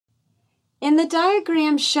In the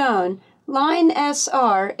diagram shown, line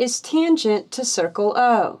SR is tangent to circle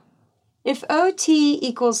O. If OT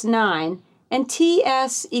equals 9 and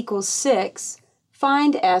TS equals 6,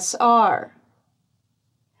 find SR.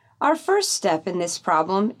 Our first step in this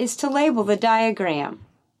problem is to label the diagram.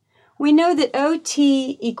 We know that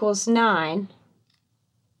OT equals 9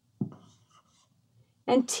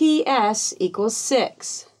 and TS equals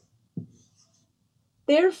 6.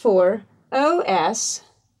 Therefore, OS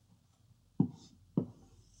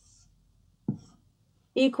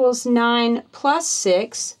equals 9 plus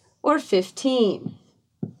 6, or 15.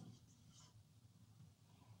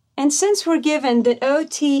 And since we're given that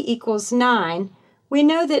OT equals 9, we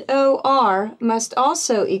know that OR must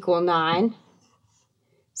also equal 9,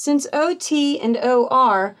 since OT and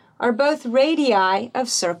OR are both radii of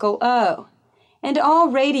circle O, and all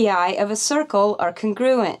radii of a circle are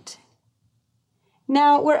congruent.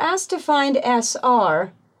 Now we're asked to find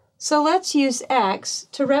SR, so let's use X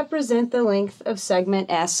to represent the length of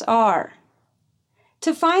segment SR.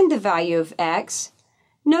 To find the value of X,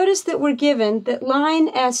 notice that we're given that line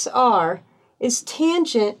SR is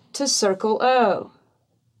tangent to circle O.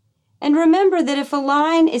 And remember that if a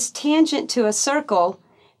line is tangent to a circle,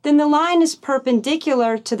 then the line is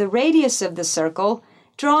perpendicular to the radius of the circle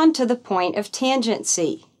drawn to the point of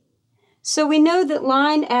tangency. So we know that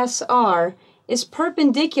line SR is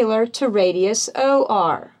perpendicular to radius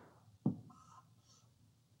OR.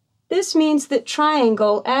 This means that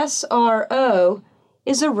triangle SRO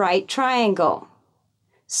is a right triangle.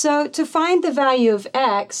 So to find the value of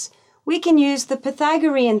X, we can use the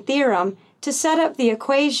Pythagorean theorem to set up the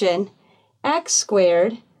equation x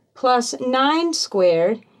squared plus 9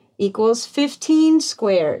 squared equals 15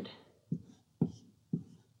 squared.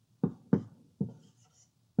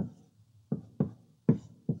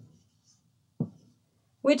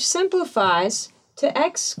 Which simplifies to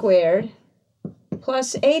x squared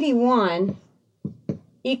plus 81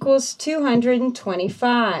 equals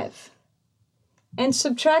 225. And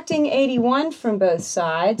subtracting 81 from both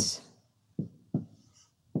sides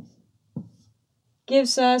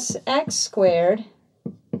gives us x squared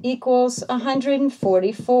equals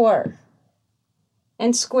 144.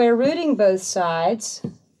 And square rooting both sides,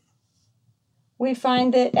 we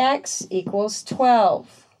find that x equals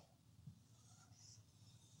 12.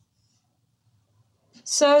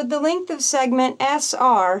 So the length of segment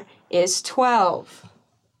SR is 12.